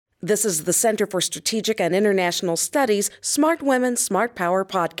This is the Center for Strategic and International Studies Smart Women, Smart Power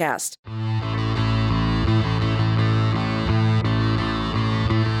podcast.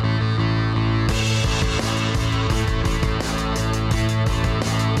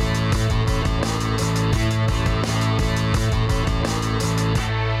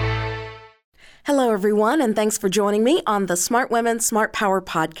 Hello, everyone, and thanks for joining me on the Smart Women, Smart Power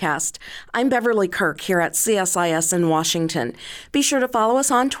podcast. I'm Beverly Kirk here at CSIS in Washington. Be sure to follow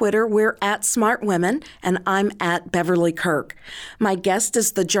us on Twitter. We're at Smart Women, and I'm at Beverly Kirk. My guest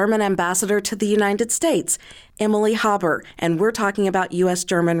is the German ambassador to the United States, Emily Haber, and we're talking about U.S.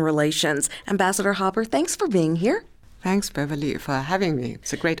 German relations. Ambassador Haber, thanks for being here. Thanks, Beverly, for having me.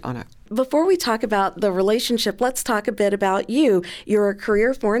 It's a great honor. Before we talk about the relationship, let's talk a bit about you. You're a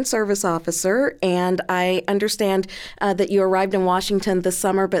career Foreign Service officer, and I understand that you arrived in Washington this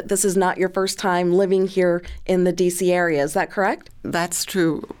summer, but this is not your first time living here in the D.C. area. Is that correct? That's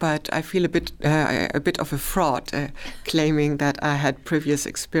true, but I feel a bit of a fraud claiming that I had previous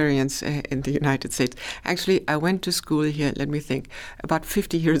experience in the United States. Actually, I went to school here, let me think, about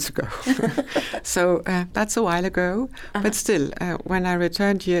 50 years ago. So that's a while ago, but still, when I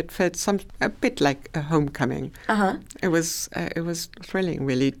returned here, it felt a bit like a homecoming. It was thrilling,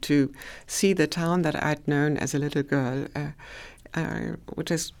 really, to see the town that I'd known as a little girl, which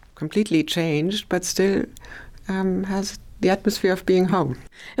has completely changed, but still has the atmosphere of being home.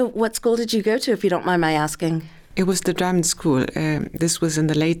 What school did you go to, if you don't mind my asking? It was the German school. This was in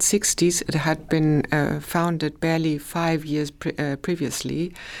the late 60s. It had been founded barely 5 years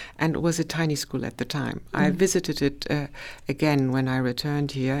previously, and it was a tiny school at the time. I visited it again when I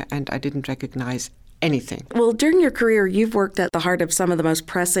returned here, and I didn't recognize anything. Well, during your career, you've worked at the heart of some of the most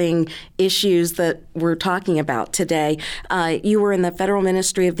pressing issues that we're talking about today. You were in the Federal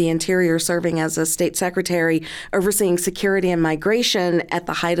Ministry of the Interior, serving as a state secretary, overseeing security and migration at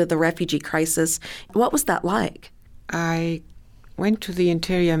the height of the refugee crisis. What was that like? I went to the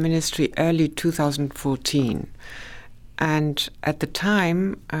Interior Ministry early 2014, and at the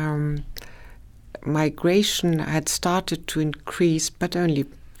time, migration had started to increase, but only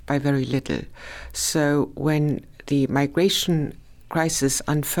by very little. So when the migration crisis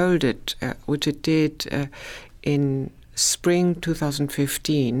unfolded, which it did in spring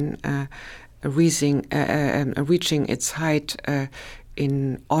 2015, reaching its height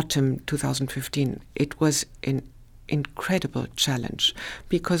in autumn 2015, it was an incredible challenge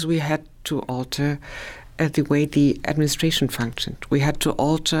because we had to alter the way the administration functioned. We had to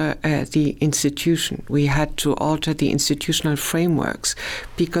alter the institution. We had to alter the institutional frameworks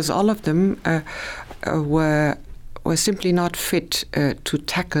because all of them were simply not fit to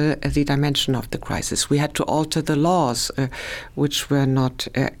tackle the dimension of the crisis. We had to alter the laws, which were not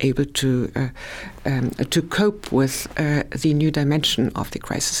able to cope with the new dimension of the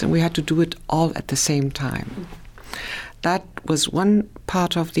crisis, and we had to do it all at the same time. That was one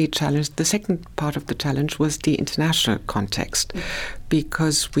part of the challenge. The second part of the challenge was the international context,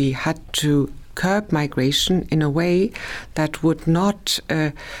 because we had to curb migration in a way that would not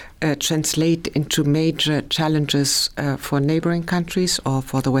translate into major challenges for neighboring countries or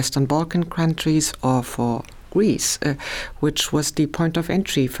for the Western Balkan countries or for Greece, which was the point of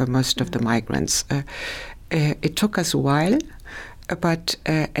entry for most of the migrants. It took us a while. But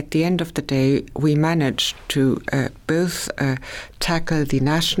at the end of the day, we managed to both tackle the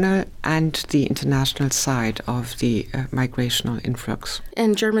national and the international side of the migrational influx.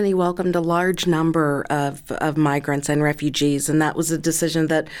 And Germany welcomed a large number of migrants and refugees, and that was a decision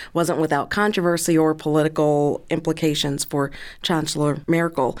that wasn't without controversy or political implications for Chancellor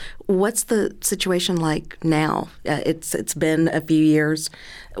Merkel. What's the situation like now? It's been a few years.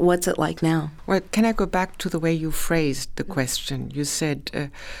 What's it like now? Well, can I go back to the way you phrased the question? You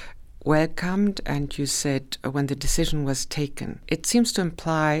said welcomed, and you said when the decision was taken. It seems to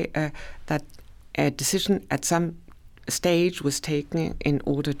imply that a decision at some stage was taken in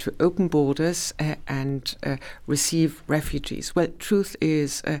order to open borders and receive refugees. Well, truth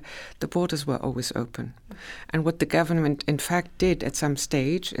is the borders were always open. And what the government in fact did at some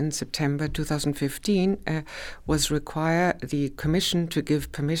stage in September 2015 was require the Commission to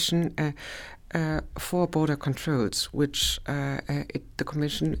give permission for border controls, which the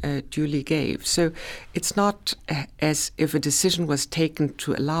Commission duly gave. So it's not as if a decision was taken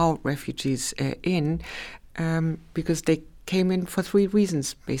to allow refugees in, because they came in for three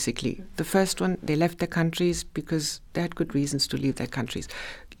reasons, basically. The first one, they left their countries because they had good reasons to leave their countries.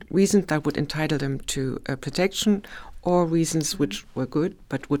 Reasons that would entitle them to protection, or reasons which were good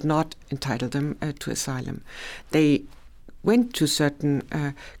but would not entitle them to asylum. They went to certain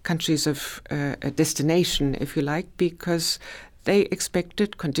countries of destination, if you like, because they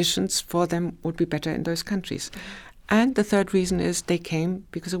expected conditions for them would be better in those countries. And the third reason is they came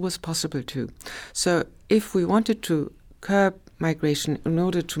because it was possible to. So if we wanted to curb migration in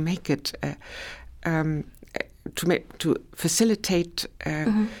order to make it, to facilitate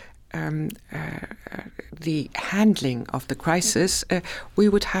the handling of the crisis, we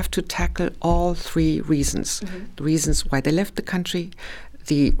would have to tackle all three reasons. The reasons why they left the country,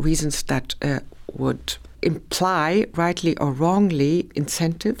 the reasons that would imply, rightly or wrongly,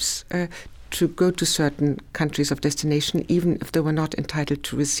 incentives to go to certain countries of destination, even if they were not entitled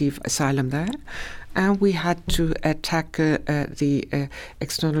to receive asylum there. And we had to tackle the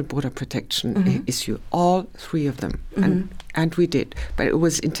external border protection issue, all three of them. And we did, but it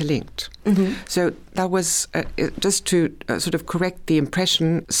was interlinked. So that was just to sort of correct the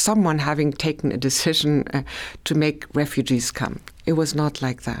impression, someone having taken a decision to make refugees come. It was not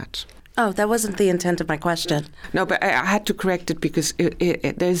like that. Oh, that wasn't the intent of my question. No, but I had to correct it because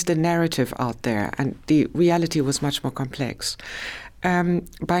there's the narrative out there, and the reality was much more complex.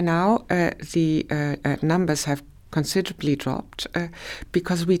 By now, the numbers have considerably dropped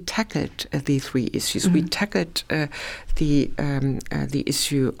because we tackled the three issues. We tackled the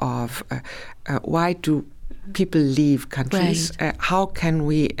issue of why do people leave countries? Right. How can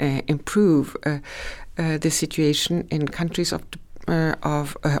we improve the situation in countries of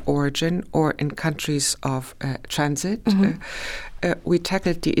origin or in countries of transit? We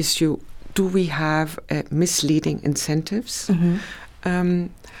tackled the issue, do we have misleading incentives?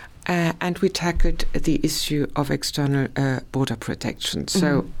 And we tackled the issue of external border protection.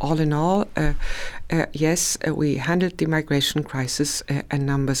 So all in all, yes, we handled the migration crisis and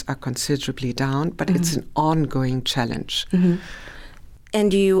numbers are considerably down, but it's an ongoing challenge.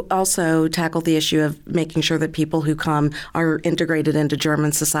 And you also tackle the issue of making sure that people who come are integrated into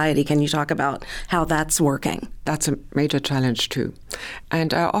German society. Can you talk about how that's working? That's a major challenge too.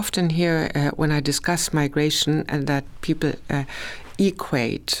 And I often hear when I discuss migration and that people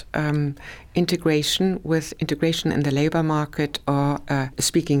equate integration with integration in the labor market or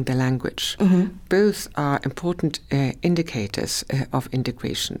speaking the language. Both are important indicators of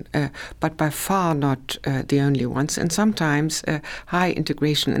integration, but by far not the only ones. And sometimes high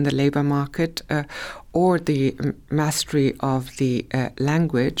integration in the labor market or the mastery of the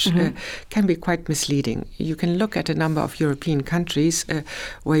language can be quite misleading. You can look at a number of European countries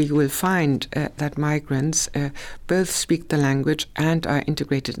where you will find that migrants both speak the language and are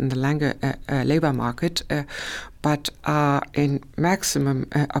integrated in the labor market, but are in maximum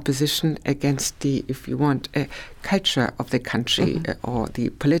opposition against the, if you want, culture of the country or the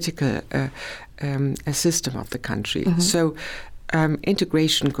political system of the country. So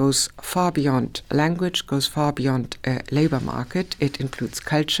integration goes far beyond language, goes far beyond labor market. It includes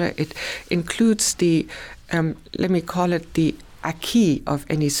culture. It includes the, let me call it the acquis of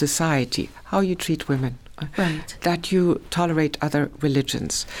any society, how you treat women. Right. That you tolerate other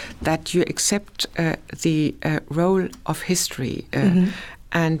religions, that you accept the role of history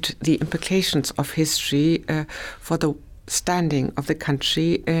and the implications of history for the standing of the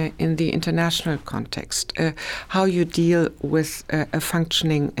country in the international context, how you deal with a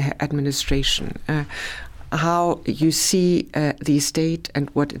functioning administration, how you see the state and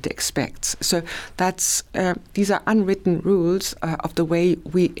what it expects. So that's these are unwritten rules of the way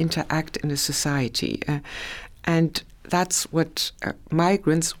we interact in a society. And that's what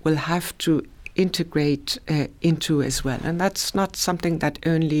migrants will have to integrate into as well. And that's not something that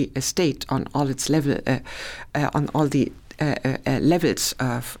only a state on all its level, on all the levels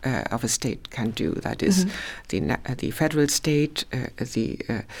of a state can do. That is the federal state,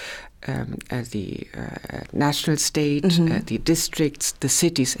 the national state, the districts, the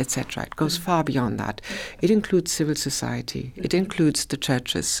cities, etc. It goes far beyond that. It includes civil society. It includes the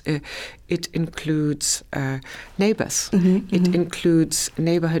churches. It includes neighbors. It includes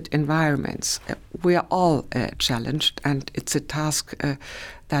neighborhood environments. We are all challenged, and it's a task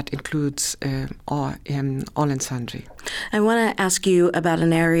that includes all and sundry. I want to ask you about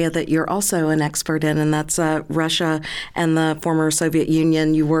an area that you're also an expert in, and that's Russia and the former Soviet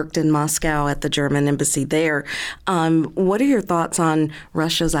Union. You worked in Moscow at the German embassy there. What are your thoughts on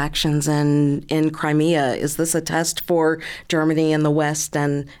Russia's actions in Crimea? Is this a test for Germany and the West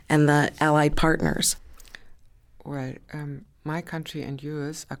and the Allied partners? Well, my country and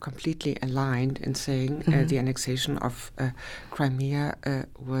yours are completely aligned in saying the annexation of Crimea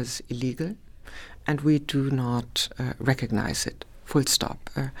was illegal, and we do not recognize it, full stop.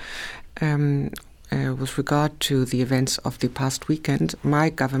 with regard to the events of the past weekend, my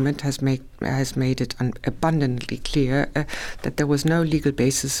government has made it abundantly clear that there was no legal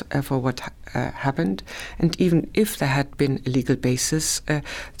basis for what happened, and even if there had been a legal basis,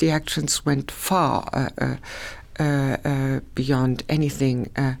 the actions went far beyond anything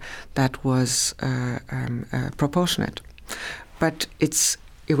that was proportionate. But it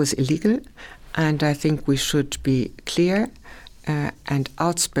was illegal, and I think we should be clear and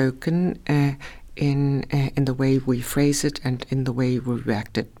outspoken in the way we phrase it and in the way we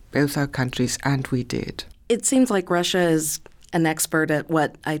reacted, both our countries, and we did. It seems like Russia is an expert at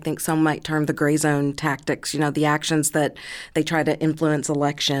what I think some might term the gray zone tactics, the actions that they try to influence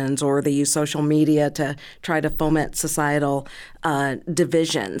elections, or they use social media to try to foment societal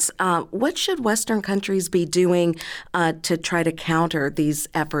divisions. What should Western countries be doing to try to counter these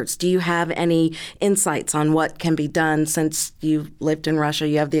efforts? Do you have any insights on what can be done? Since you've lived in Russia,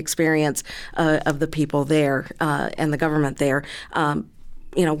 you have the experience of the people there and the government there.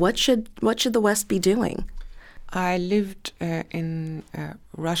 What should the West be doing? I lived in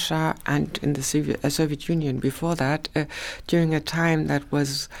Russia and in the Soviet Union before that, during a time that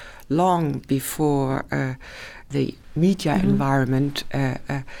was long before the media environment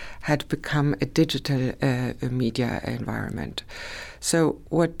had become a digital media environment. So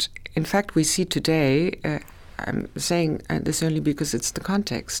what, in fact, we see today, I'm saying this only because it's the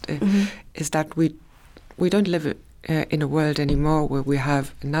context, is that we don't live in a world anymore where we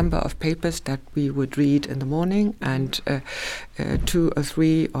have a number of papers that we would read in the morning and 2 or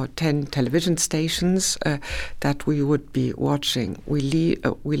 3 or 10 television stations that we would be watching. We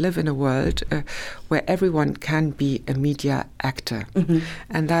live in a world where everyone can be a media actor,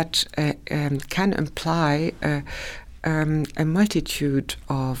 and that can imply a multitude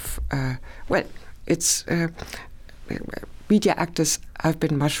of, media actors have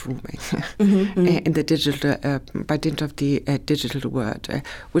been mushrooming in the digital, by dint of the digital world,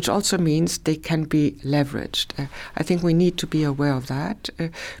 which also means they can be leveraged. I think we need to be aware of that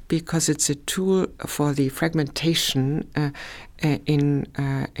because it's a tool for the fragmentation in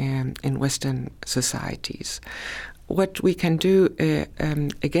Western societies. What we can do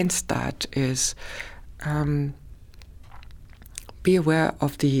against that is be aware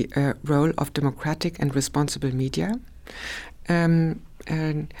of the role of democratic and responsible media. And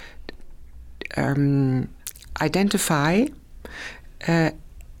identify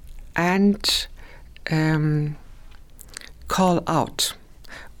and call out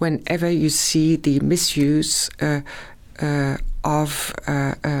whenever you see the misuse of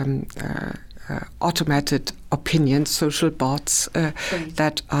automated opinions, social bots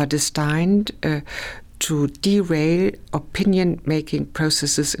that are destined to derail opinion-making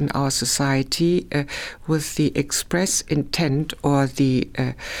processes in our society with the express intent or the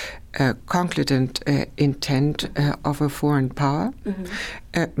concludent intent of a foreign power,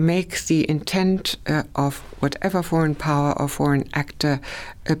 make the intent of whatever foreign power or foreign actor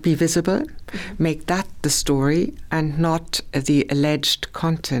be visible, make that the story and not the alleged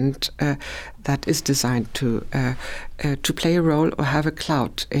content that is designed to play a role or have a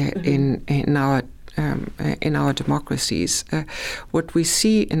clout in our democracies. What we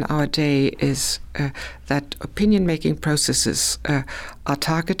see in our day is that opinion-making processes are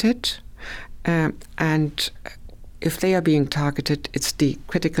targeted, and if they are being targeted, it's the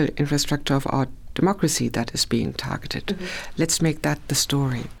critical infrastructure of our democracy that is being targeted. Let's make that the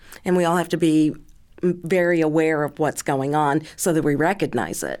story. And we all have to be very aware of what's going on so that we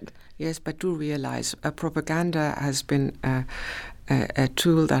recognize it. Yes, but do realize propaganda has been a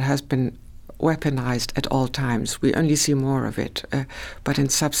tool that has been weaponized at all times. We only see more of it, but in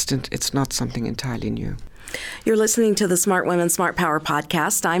substance, it's not something entirely new. You're listening to the Smart Women, Smart Power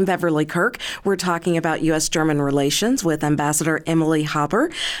podcast. I'm Beverly Kirk. We're talking about U.S. German relations with Ambassador Emily Haber.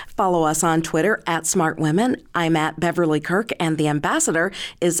 Follow us on Twitter at Smart Women. I'm at Beverly Kirk, and the ambassador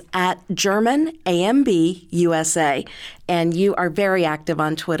is at German AMB USA. And you are very active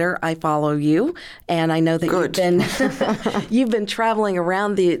on Twitter. I follow you, and I know that you've been traveling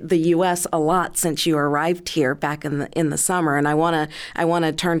around the U.S. a lot since you arrived here back in the summer. And I want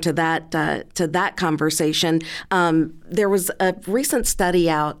to turn to that conversation. There was a recent study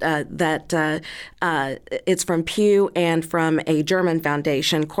out that it's from Pew and from a German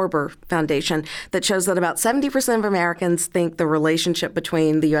foundation, Korber Foundation, that shows that about 70% of Americans think the relationship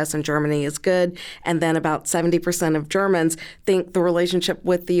between the U.S. and Germany is good, and then about 70% of Germans think the relationship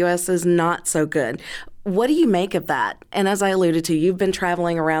with the U.S. is not so good. What do you make of that? And as I alluded to, you've been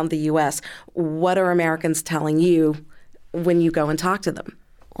traveling around the U.S. What are Americans telling you when you go and talk to them?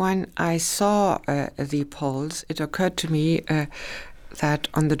 When I saw the polls, it occurred to me that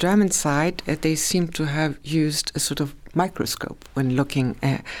on the German side, they seem to have used a sort of microscope when looking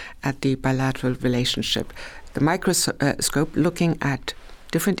at the bilateral relationship. The microscope looking at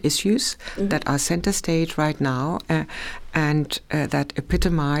different issues that are center stage right now and that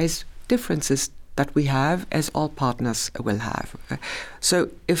epitomize differences that we have, as all partners will have. So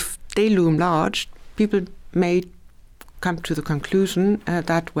if they loom large, people may come to the conclusion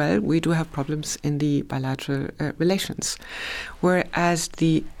that, well, we do have problems in the bilateral relations. Whereas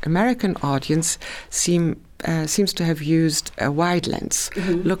the American audience seems to have used a wide lens,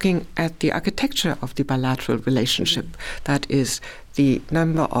 looking at the architecture of the bilateral relationship. That is the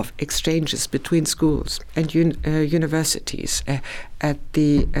number of exchanges between schools and universities, at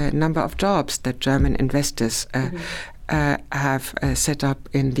the number of jobs that German investors have set up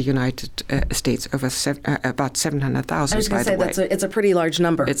in the United States, over about 700,000. I was going to say it's a pretty large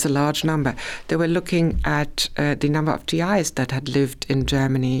number. It's a large number. They were looking at the number of GIs that had lived in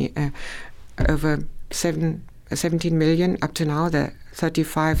Germany, over 17 million up to now. There are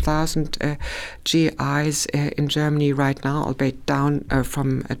 35,000 GIs in Germany right now, albeit down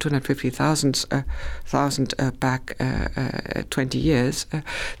from 250,000 back 20 years.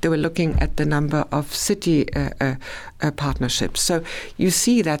 They were looking at the number of city partnerships. So you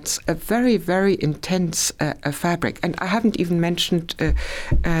see that's a very, very intense fabric. And I haven't even mentioned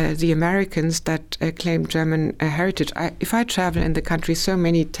the Americans that claim German heritage. If I travel in the country, so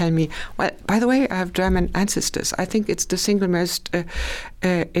many tell me, well, by the way, I have German ancestors. I think it's the single most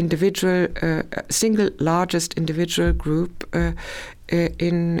single largest individual group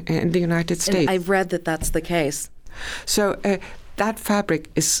in the United States. And I've read that that's the case. So that fabric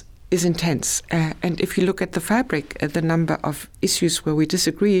is intense. And if you look at the fabric, the number of issues where we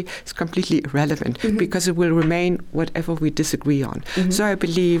disagree is completely irrelevant because it will remain whatever we disagree on. So I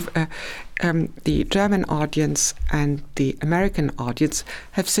believe the German audience and the American audience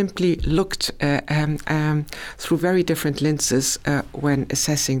have simply looked through very different lenses when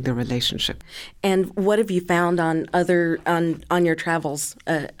assessing the relationship. And what have you found on your travels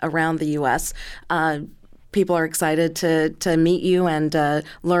around the U.S.? People are excited to meet you and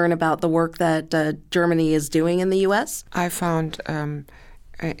learn about the work that Germany is doing in the U.S.? I found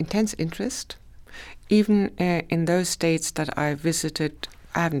intense interest. Even in those states that I visited,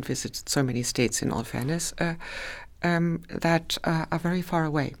 I haven't visited so many states in all fairness, that are very far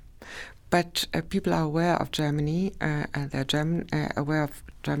away. But people are aware of Germany, they're aware of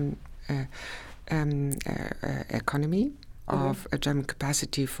German economy, of a German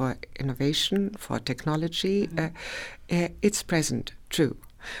capacity for innovation, for technology. It's present, true.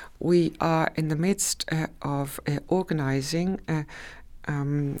 We are in the midst of organizing a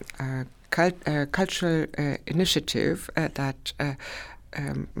cultural initiative that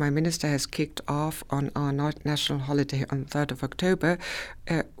my minister has kicked off on our national holiday on 3rd of October,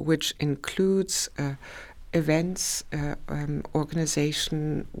 which includes events,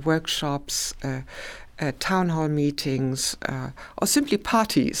 organization, workshops, town hall meetings, or simply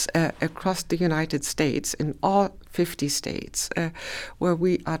parties across the United States, in all 50 states, where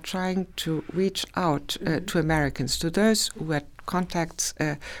we are trying to reach out to Americans, to those who had contacts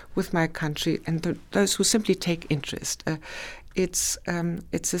with my country and those who simply take interest. It's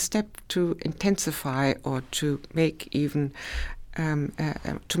a step to intensify or to make even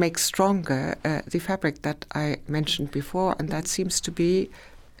to make stronger the fabric that I mentioned before, and that seems to be,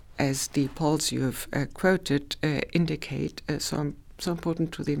 as the polls you have quoted indicate, so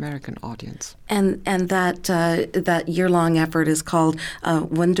important to the American audience. And that year-long effort is called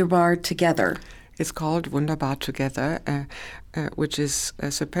Wunderbar Together. It's called Wunderbar Together, which is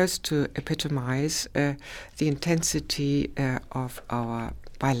supposed to epitomize the intensity of our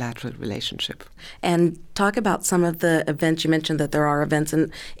bilateral relationship. And talk about some of the events. You mentioned that there are events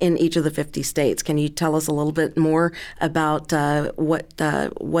in each of the 50 states. Can you tell us a little bit more about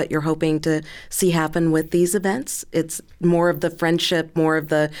what you're hoping to see happen with these events? It's more of the friendship, more of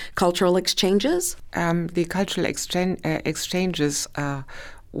the cultural exchanges? The cultural exchanges are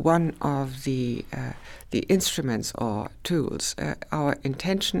one of the instruments or tools. Our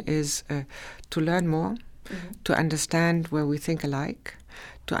intention is to learn more, to understand where we think alike,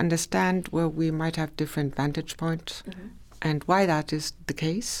 to understand where we might have different vantage points and why that is the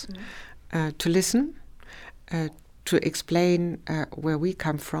case, to listen, to explain where we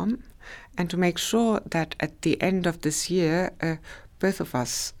come from, and to make sure that at the end of this year, both of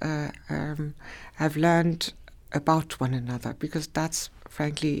us have learned about one another, because that's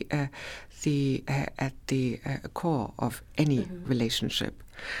frankly at the core of any relationship.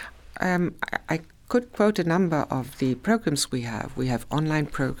 I could quote a number of the programs we have. We have online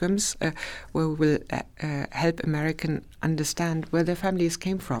programs where we will help Americans understand where their families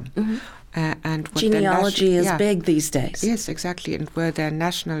came from. And what genealogy is big these days. Yes, exactly, and where their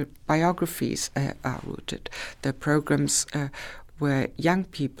national biographies are rooted. The programs where young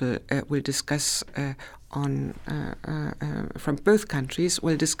people will discuss from both countries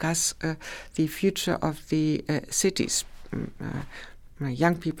will discuss the future of the cities.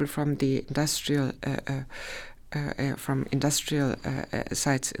 Young people from the industrial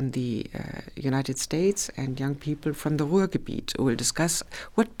sites in the United States and young people from the Ruhrgebiet will discuss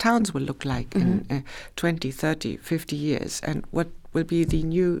what towns will look like in 20, 30, 50 years and what will be the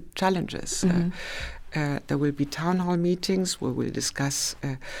new challenges. There will be town hall meetings where we'll discuss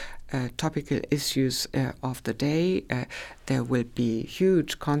topical issues of the day. There will be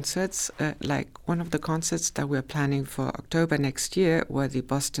huge concerts, like one of the concerts that we're planning for October next year, where the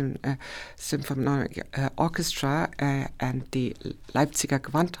Boston Symphonic Orchestra and the Leipziger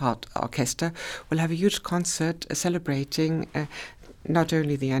Gewandhausorchester will have a huge concert celebrating not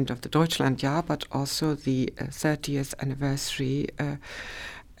only the end of the Deutschlandjahr, but also the 30th anniversary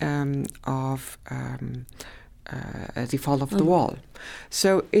of the fall of the wall.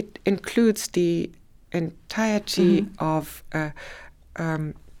 So it includes the entirety of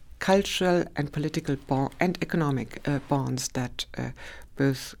cultural and political and economic bonds that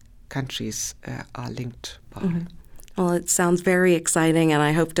both countries are linked by. Well, it sounds very exciting, and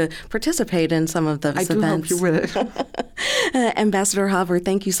I hope to participate in some of those events. I do hope you will. Ambassador Haber,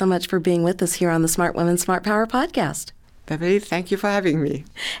 thank you so much for being with us here on the Smart Women, Smart Power podcast. Beverly, thank you for having me.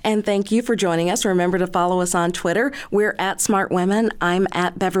 And thank you for joining us. Remember to follow us on Twitter. We're at Smart Women. I'm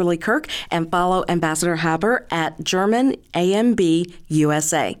at Beverly Kirk. And follow Ambassador Haber at German AMB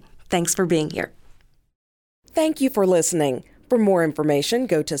USA. Thanks for being here. Thank you for listening. For more information,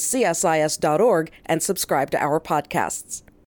 go to csis.org and subscribe to our podcasts.